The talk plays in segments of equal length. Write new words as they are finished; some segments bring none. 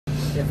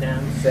Yes,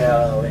 ma'am.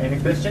 So, any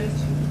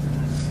questions?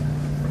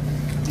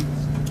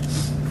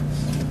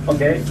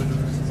 Okay.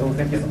 So,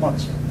 thank you so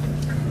much.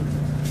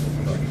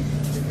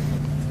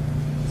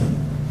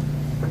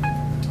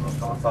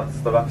 Concert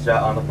structure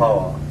and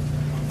power.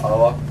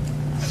 Our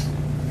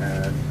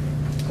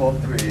top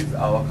is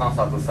our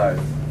concert size.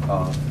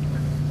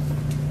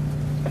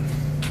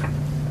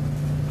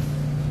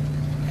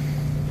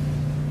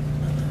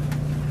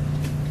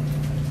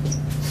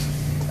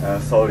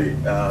 Sorry.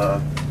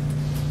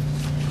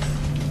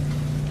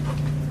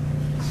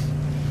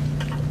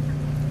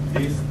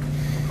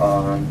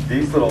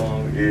 This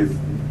long is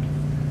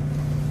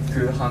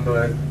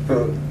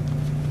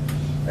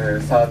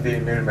 230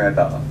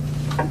 millimeter.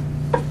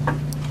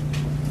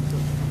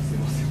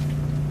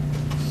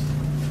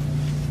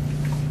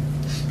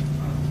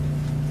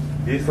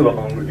 This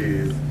long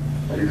is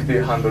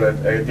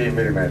 380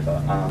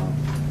 millimeter.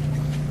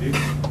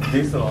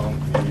 This long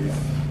is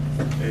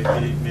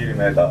 80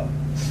 millimeter.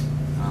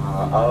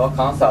 Our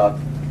concert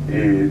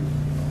is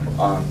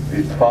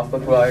first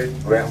flight,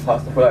 when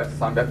first flight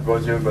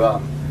 350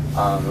 gram,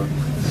 and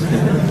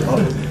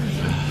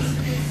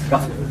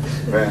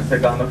when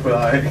second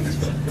flight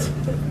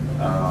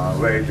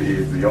weight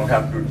is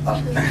 400.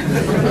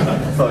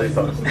 Sorry.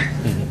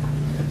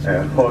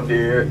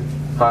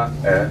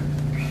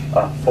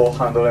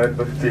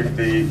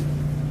 450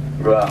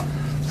 gram.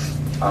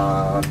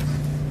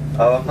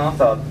 Our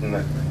concert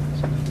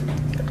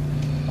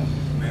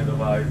made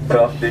by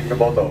plastic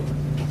bottle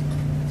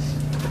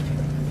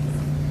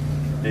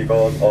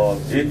because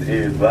of it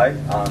is light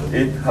and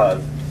it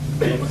has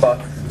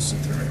impact,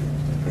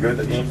 good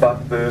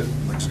impact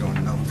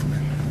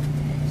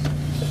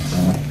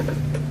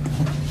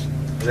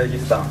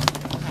resistance.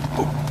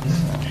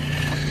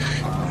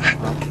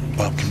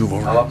 Bob, can you move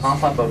over? Our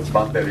concert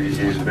battery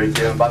is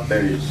lithium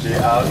battery,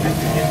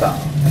 CR50 meter.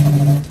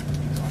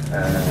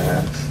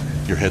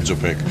 Your head's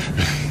opaque.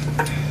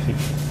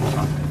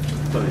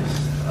 Sorry.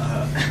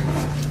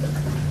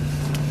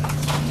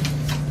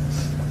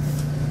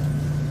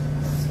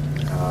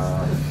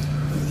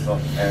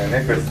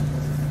 Next,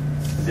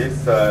 this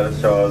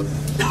shows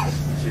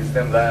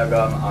system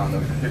diagram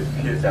and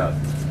features.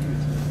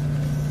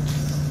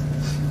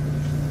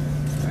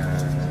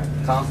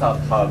 Concert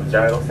have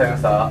gyro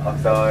sensor,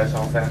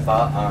 acceleration sensor,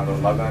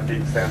 and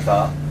magnetic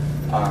sensor,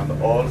 and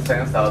all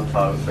sensors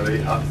have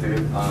 3-axis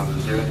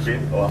and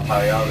 10-bit or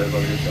higher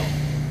resolution.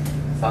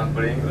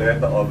 Sampling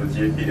rate of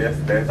GPS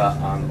data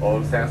and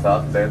all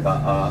sensors data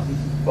are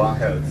 1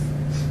 Hz.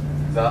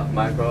 The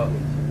micro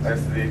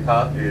SD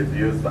card is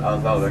used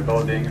as a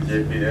recording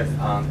GPS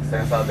and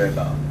sensor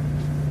data.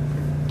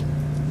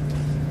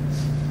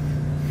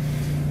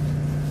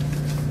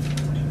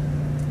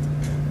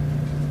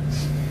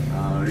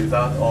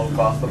 Result of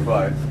first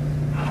flight.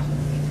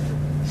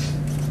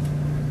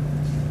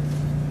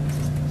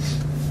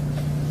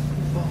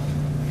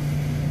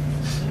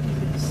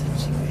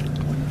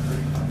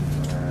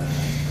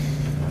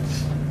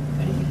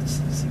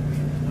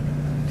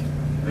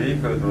 We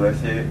could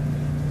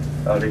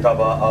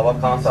recover our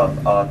concert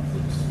at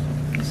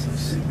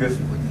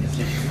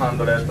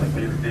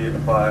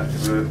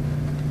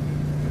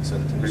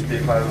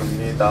 655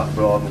 meters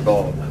from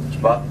goal,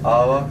 but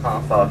our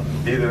concert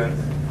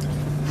didn't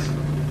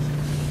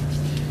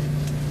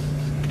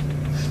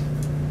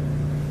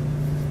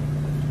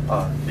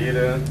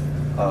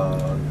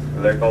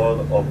record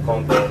of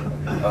control,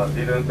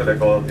 didn't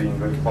recording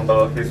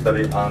control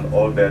history and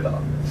all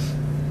data.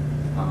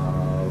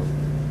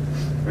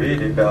 We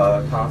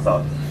repair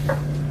concert,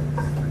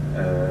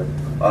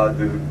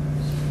 add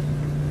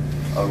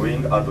a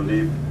wing and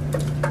lead.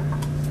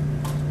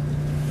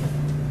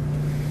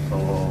 So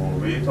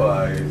we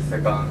try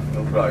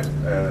second flight,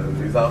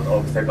 result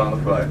of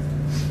second flight.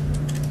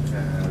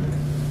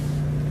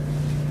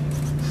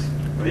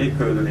 We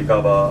could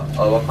recover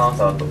our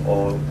concert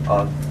all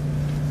at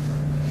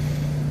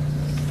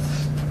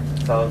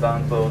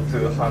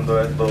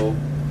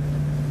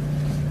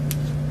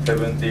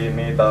 1,270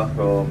 meters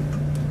from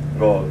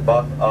goal,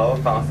 but our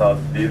concert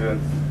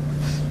didn't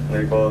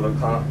record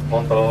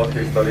control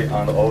history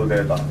and all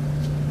data.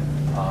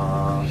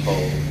 So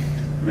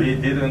we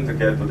didn't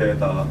get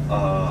data.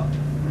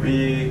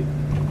 We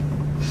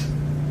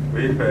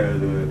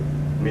failed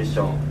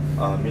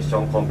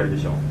mission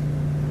competition.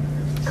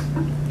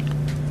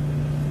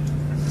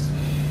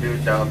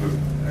 Future,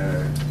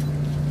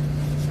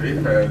 we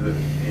failed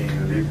in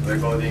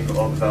recording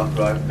of the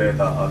flight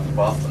data at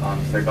first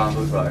and second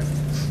flight.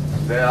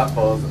 Their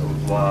cause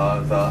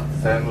was the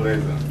same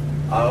reason.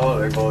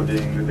 Our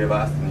recording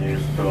device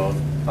needs close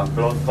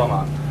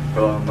command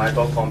from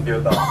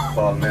microcomputer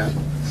for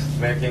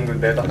making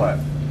data file.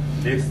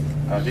 This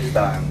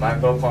time,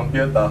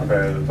 microcomputer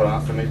failed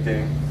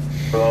transmitting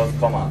close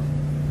command.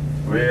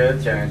 We'll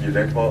change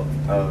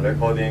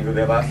recording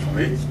device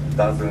which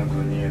doesn't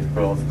need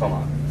close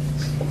command.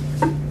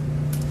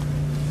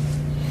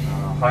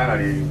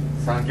 Finally,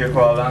 thank you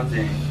for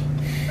launching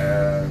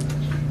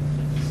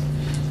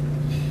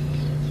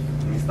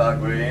Mr.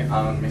 Green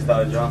and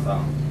Mr.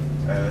 Johnson.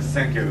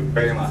 Thank you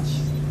very much.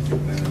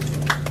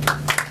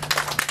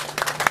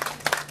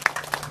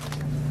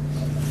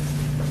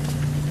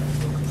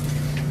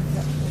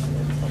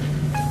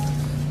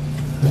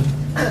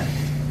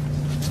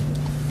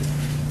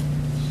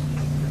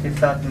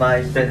 start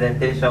my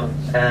presentation.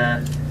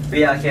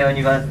 We are here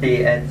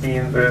University and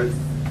team groups.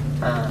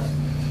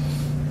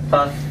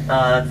 First,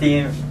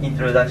 team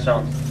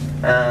introduction.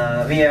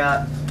 We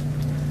are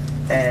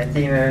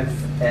team groups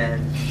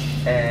and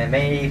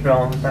mainly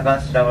from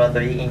Takashi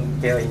Laboratory in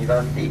Keio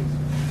University.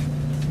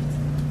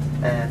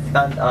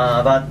 Second,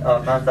 about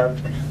our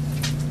concept.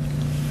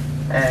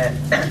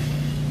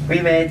 We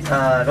made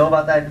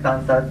robot type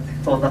concept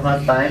for the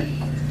first time,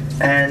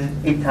 and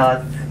it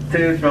has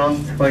 2 front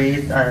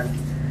wheels and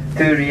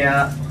 2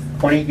 rear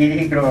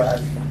onigiri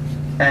rollers.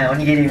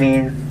 Onigiri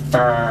means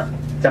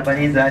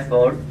Japanese rice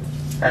ball,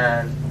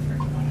 and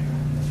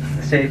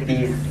shape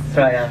is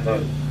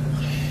triangle.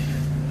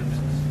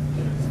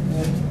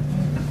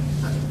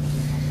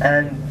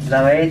 And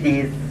the weight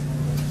is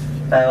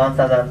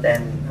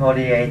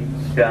 1048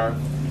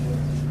 grams,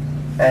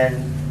 and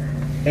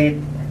it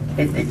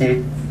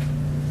equips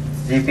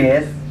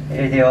GPS,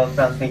 radio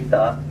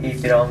transmitter,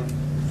 EEPROM,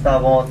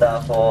 servo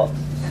motor for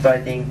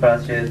separating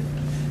parachute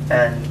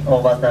and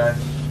overturn,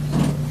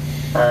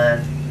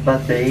 and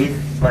batteries,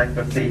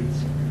 micro switch,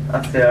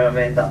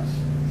 accelerometer.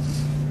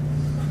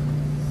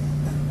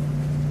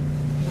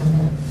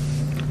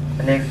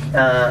 Next,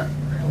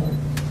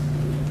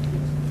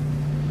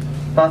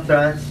 first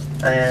launch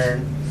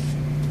and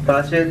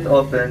parachute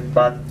opened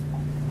but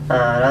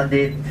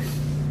landed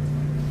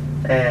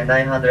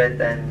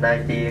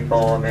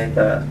 994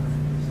 meters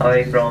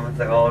away from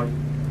the goal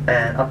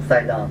and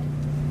upside down.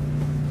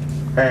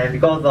 And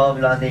because of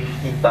landing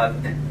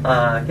impact,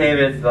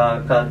 cables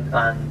were cut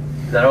and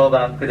the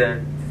rover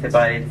couldn't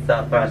separate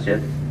the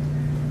parachute.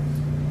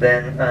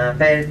 Then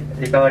failed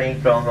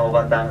recovering from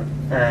overturn,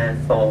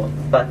 and so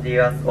battery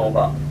was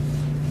over.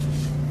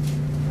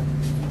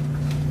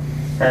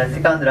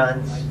 Second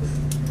launch,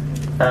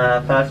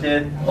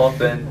 parachute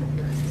opened,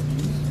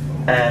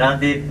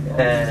 landed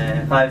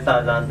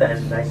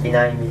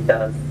 5,099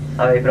 meters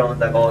away from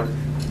the goal,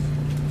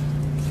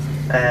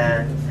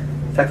 and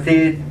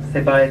succeeded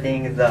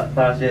separating the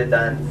parachute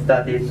and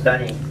started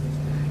running.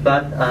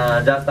 But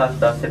just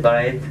after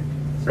separate,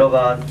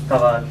 rover was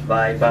covered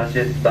by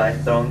parachute by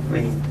strong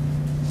wind.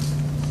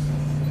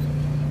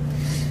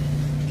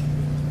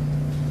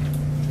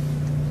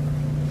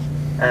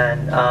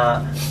 And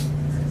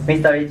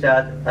Mr.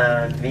 Richard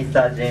and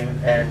Mr. Jim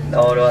and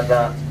all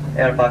other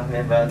Airpark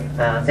members,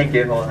 thank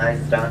you for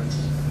nice lunch.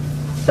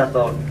 That's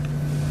all.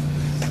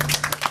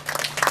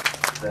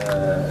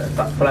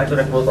 The flight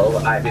report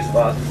of ARLISS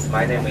work.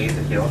 My name is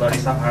Hironori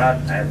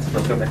Sahara at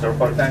Tokyo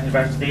Metropolitan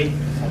University,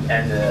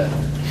 and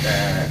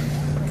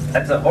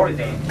at the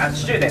origin, as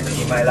student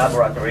in my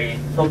laboratory,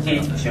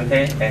 Toki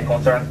Shuhei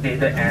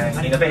constructed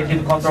an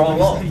innovative control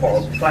law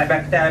for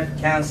flyback type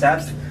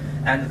CANSAT,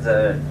 and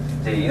the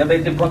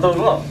innovative control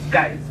law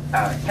guides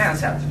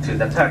CANSAT to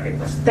the target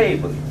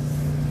stably.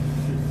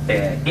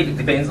 It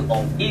depends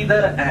on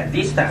either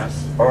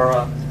distance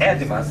or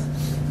azimuth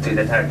to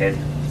the target.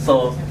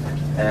 So,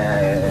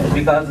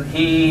 because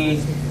he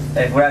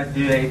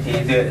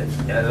graduated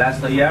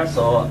last year,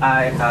 so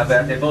I have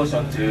a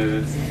devotion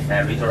to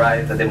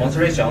visualize the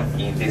demonstration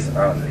in this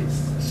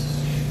ARLISS.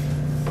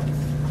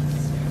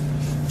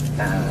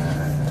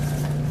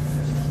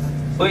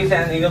 With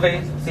an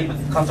innovative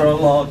control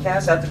law,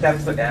 CANSAT can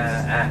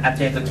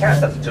attain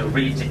CANSAT to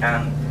reach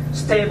an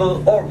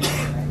stable orbit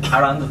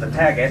around the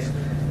target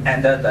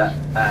and the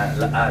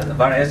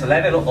various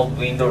level of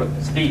wind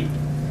speed.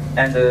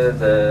 And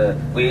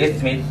we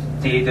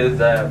estimated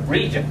the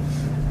region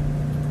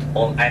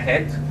on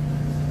ahead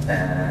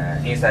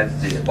inside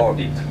the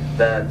orbit.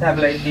 The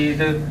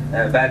tabulated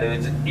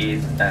values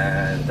is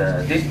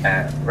the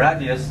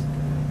radius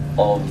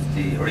of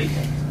the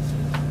region.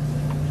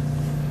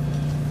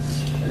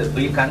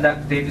 We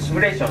conducted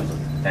simulations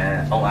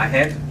on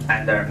ahead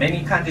under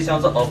many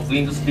conditions of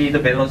wind speed,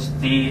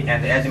 velocity,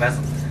 and azimuth,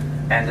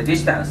 and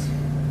distance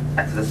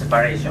at the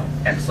separation,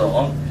 and so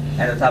on,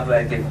 and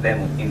tabulated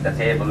them in the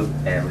table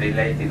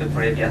related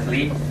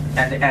previously,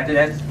 and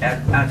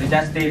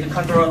adjusted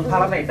control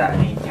parameter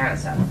in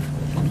CANSAT.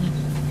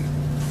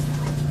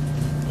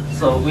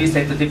 So we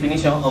set the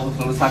definition of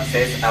full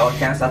success. Our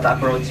CANSAT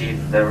approaches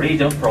the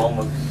region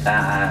from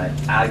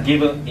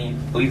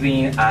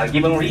within a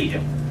given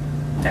region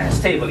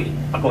stably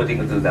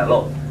according to the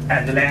law,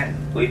 and land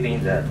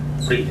within the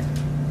region.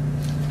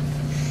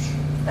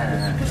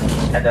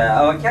 And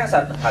our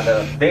CANSAT has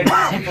a very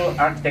simple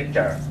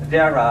architecture.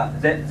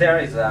 There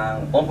is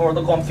an onboard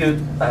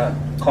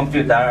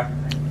computer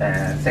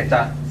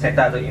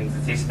centered in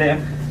the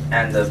system,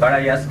 and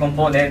various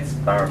components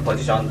are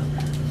positioned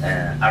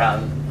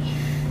around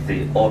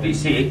the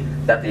OBC.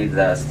 That is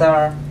the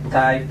star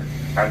type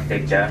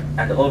architecture,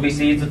 and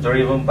OBC is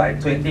driven by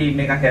 20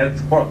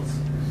 MHz ports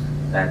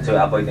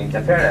to avoid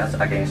interference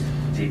against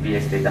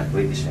GPS data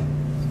acquisition.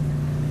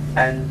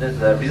 And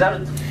the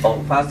result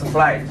of first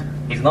flight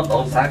is not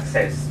all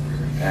success.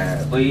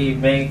 We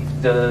make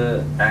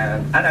the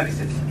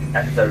analysis,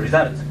 and the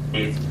result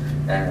is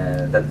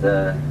that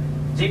the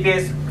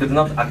GPS could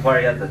not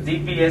acquire the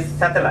GPS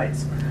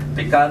satellites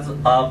because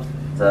of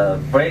the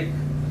break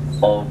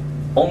of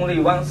only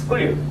one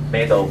screw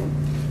made of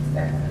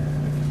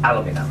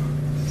aluminum.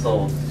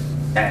 So,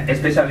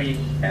 especially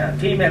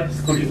female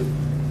screw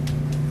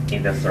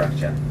in the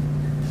structure.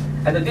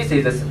 And this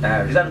is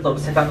the result of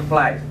second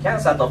flight.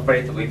 CANSAT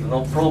operated with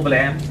no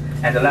problem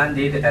and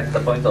landed at the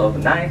point of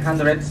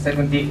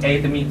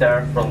 978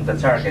 meters from the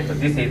target.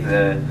 This is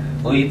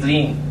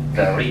within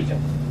the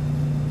region,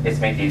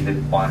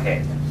 estimated on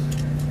head.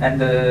 And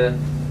the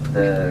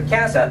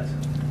CANSAT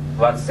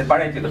was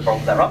separated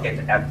from the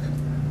rocket at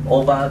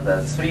over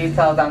the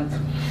 3,000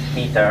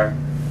 meters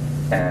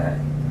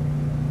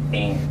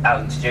in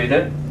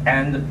altitude,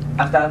 and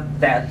after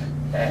that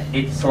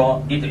it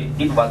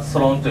was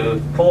thrown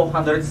to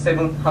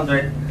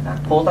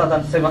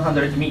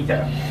 4,700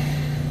 meters.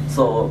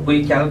 So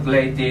we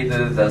calculated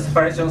the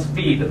separation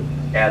speed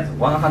as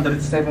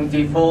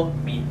 174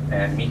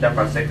 meters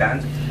per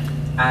second,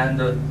 and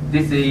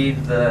this is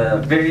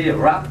a very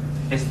rough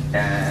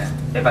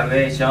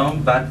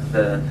evaluation, but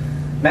the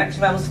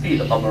maximum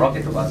speed of the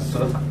rocket was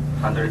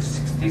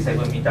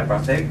 267 meters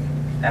per second,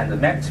 and the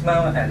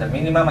maximum and the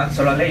minimum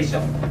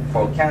acceleration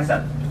for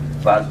CANSAT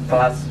was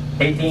plus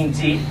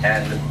 18g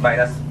and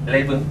minus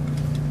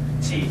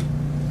 11g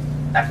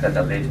after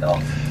the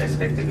liftoff,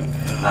 respectively.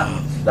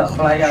 The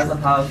flyer's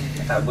house,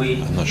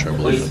 we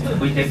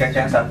take a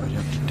CANSAT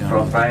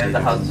from flyer's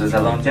house to the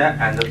launcher,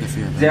 and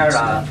there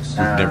are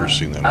never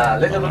seen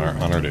that little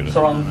on our data.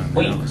 strong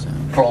wind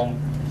from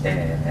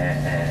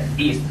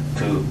east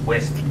to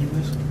west.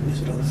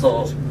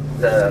 So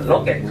the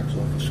rocket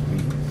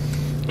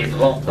is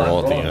launched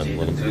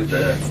to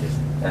the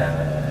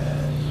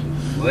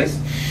west.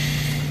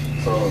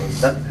 So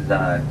that's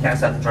the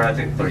CANSAT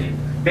trajectory.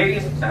 Very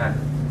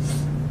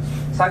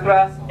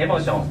circular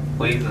emotion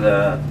with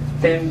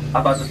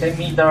about 10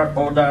 meter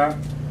order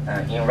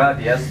in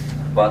radius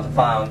was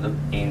found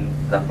in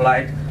the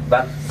flight,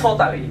 but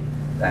totally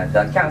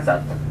the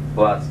CANSAT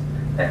was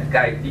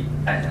guided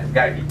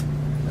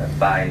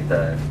by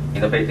the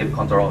innovative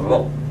control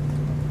law.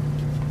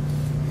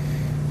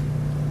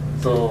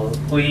 So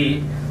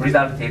we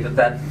resulted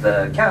that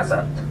the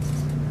CANSAT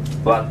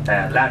was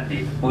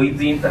landed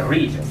within the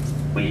region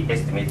we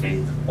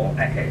estimated on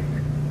ahead.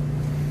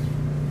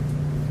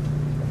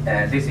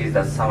 This is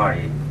the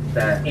summary.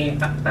 In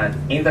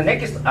the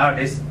next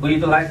ARLISS,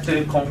 we'd like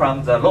to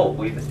confirm the law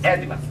with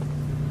Edmund.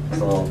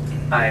 So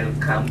I'll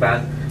come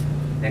back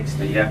next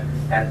year.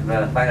 And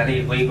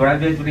finally, we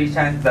gradually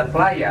changed the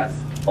flyers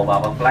of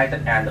our flight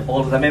and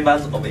all the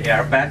members of the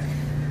AirPack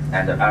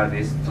and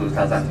ARLISS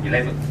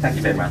 2011. Thank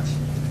you very much.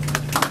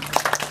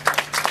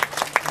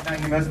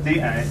 University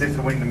and SS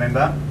Wind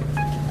member.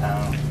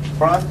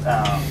 First,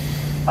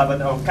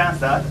 about our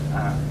CANSAT.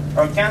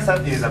 Our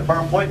CANSAT is a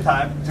paraploid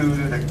type to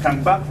the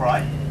comeback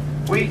flight.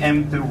 We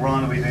aim to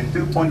run within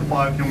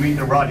 2.5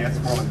 kilometer radius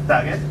from the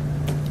target.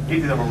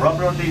 It is a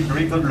laboratory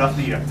record last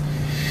year.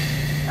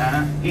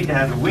 It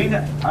has a wind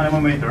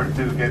anemometer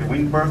to get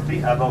wind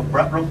velocity above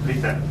Black Rock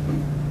return.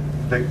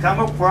 The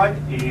comeback flight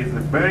is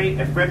very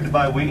affected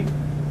by wind.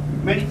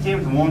 Many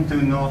teams want to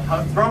know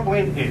how strong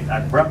wind is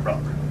at Black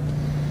Rock.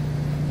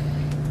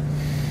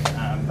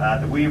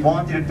 But we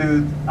wanted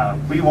the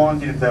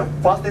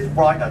fastest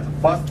flight at the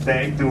first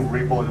day to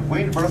report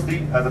wind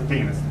velocity as a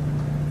team.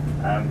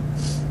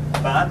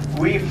 But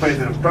we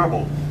faced a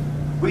trouble.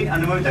 Wind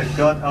anemometer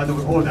got out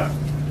of order.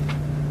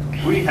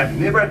 We have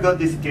never got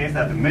this case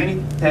at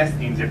many tests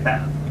in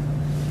Japan.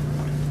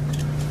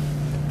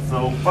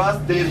 So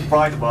first day's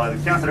flight was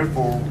cancelled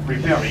for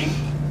repairing.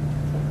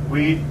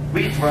 We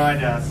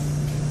tried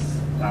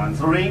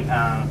throwing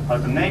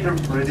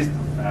alternative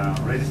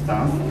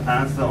resistance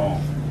and so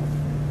on.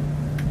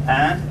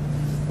 And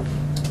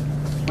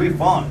we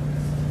found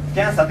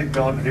CANSAT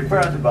got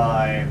repaired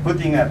by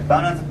putting a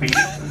balance piece.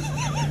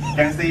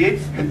 Can you see it?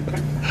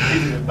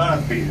 It is a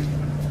balance piece.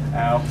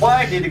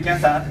 Why did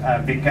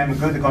CANSAT become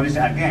good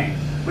condition again?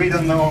 We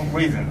don't know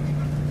reason.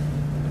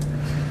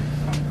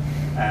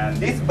 And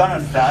this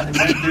balance stat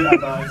went to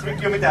about 3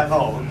 kilometers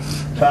above,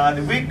 but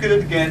we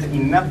couldn't get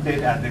enough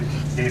data at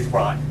this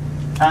flight.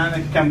 And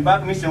the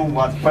comeback mission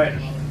was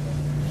failed.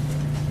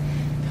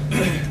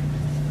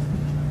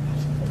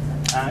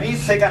 In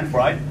second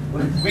flight,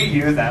 we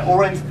used an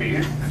orange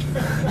field.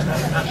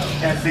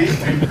 Can you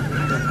see?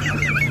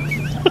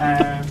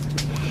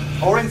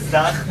 Orange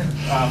stat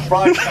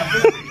flight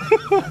completely.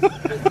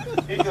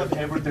 It was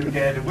able to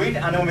get wind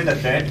anemometer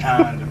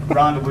data and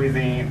run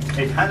within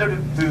 800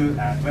 to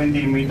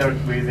 20 meters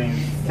within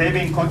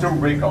saving control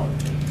record,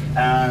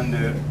 and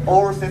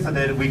all sensor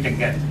data we can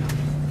get.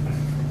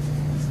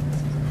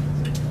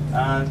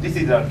 This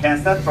is a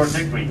CANSAT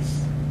trajectory.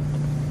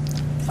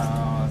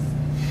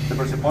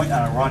 Departure point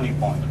and running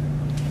point.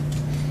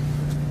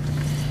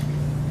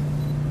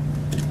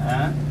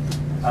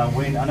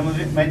 Wind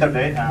anemometer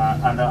data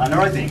and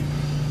analyzing,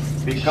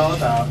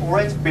 because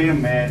orange field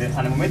made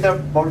anemometer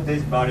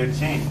voltage value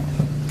change.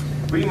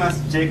 We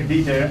must check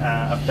detail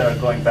after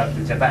going back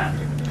to Japan.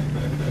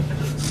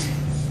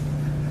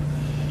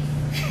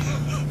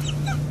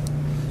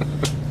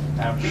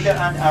 Peter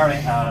and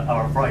Aaron are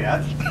our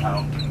flyers.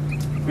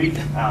 we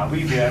will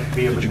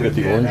be able Did you to get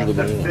the orange or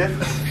the success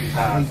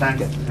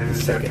thanks to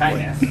their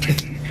kindness.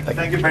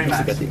 Thank you very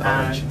much. get the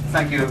orange.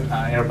 Thank you,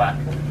 you're back.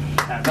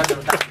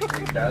 Several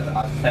pictures at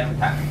the same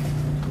time.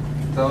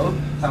 So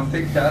some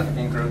pictures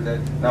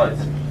included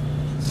noise.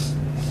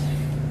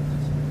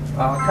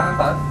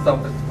 Camera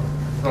stopped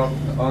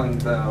on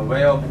the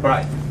way of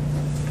bright.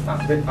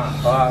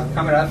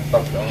 Camera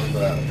stopped on the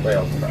way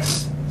of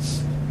bright.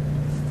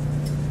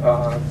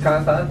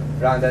 Camera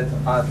landed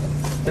at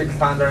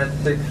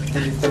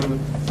 662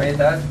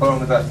 meters from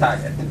the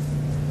target.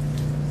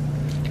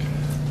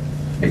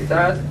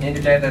 Pictures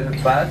indicated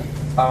that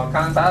our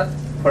camera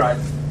flight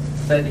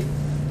steady.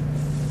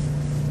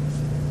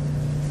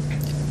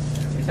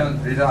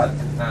 Mission result.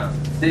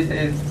 This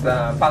is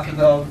the path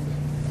of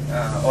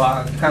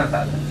our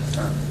cancer.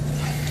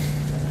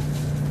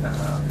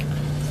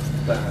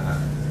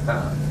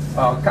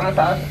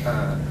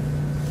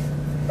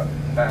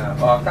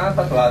 Our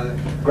cancer was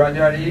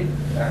gradually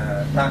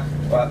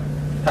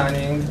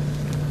turning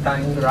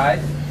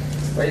right.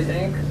 We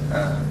think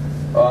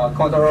our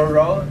control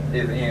row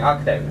is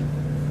inactive.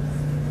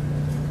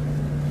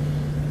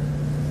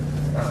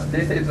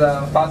 This is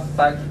the first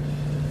type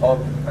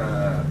of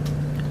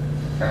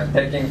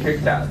taking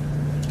pictures.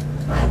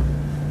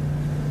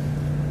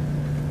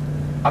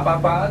 Upper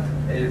part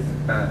is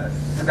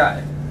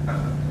sky.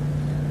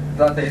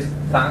 That is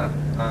sun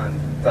and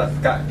the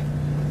sky.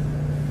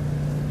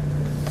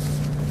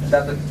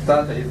 That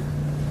is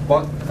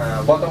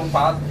bottom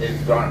part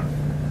is ground.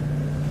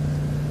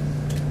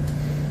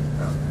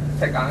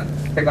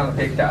 Second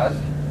pictures.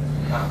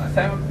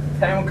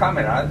 Same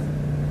cameras.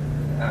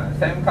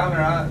 Same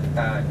camera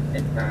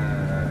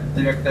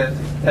directed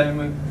same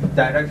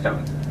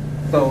direction.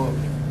 So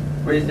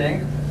we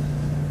think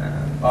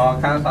our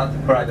cancer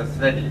flight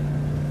steady.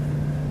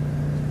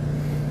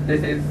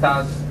 This is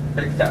third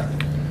picture.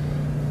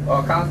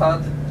 Our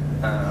cancer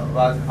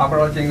was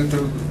approaching to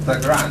the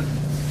ground.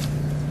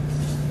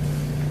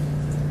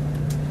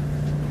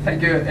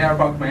 Thank you,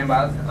 airport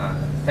members.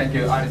 Thank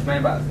you, ARLISS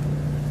members.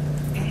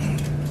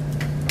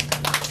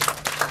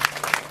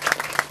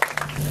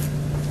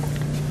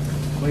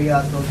 We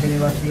are from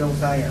University of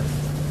Science.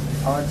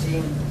 Our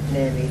team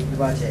name is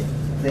Ibache.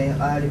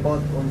 Then I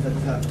report on the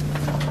track.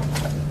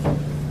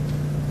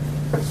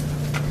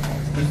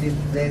 This is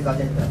today's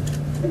agenda.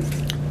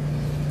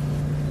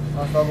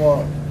 First of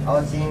all,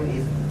 our team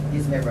is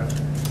this member.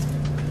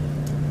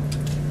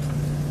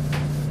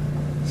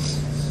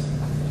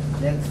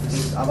 Next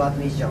is about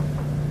mission.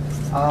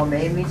 Our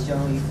main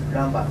mission is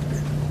Lambda.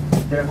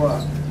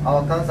 Therefore,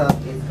 our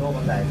concept is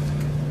oversight.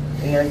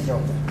 In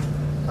addition,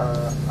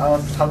 our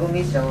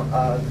sub-mission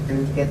are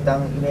to get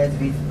an image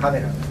with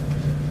camera.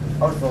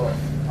 Also,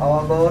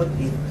 our goal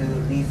is to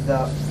reach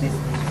the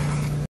destination.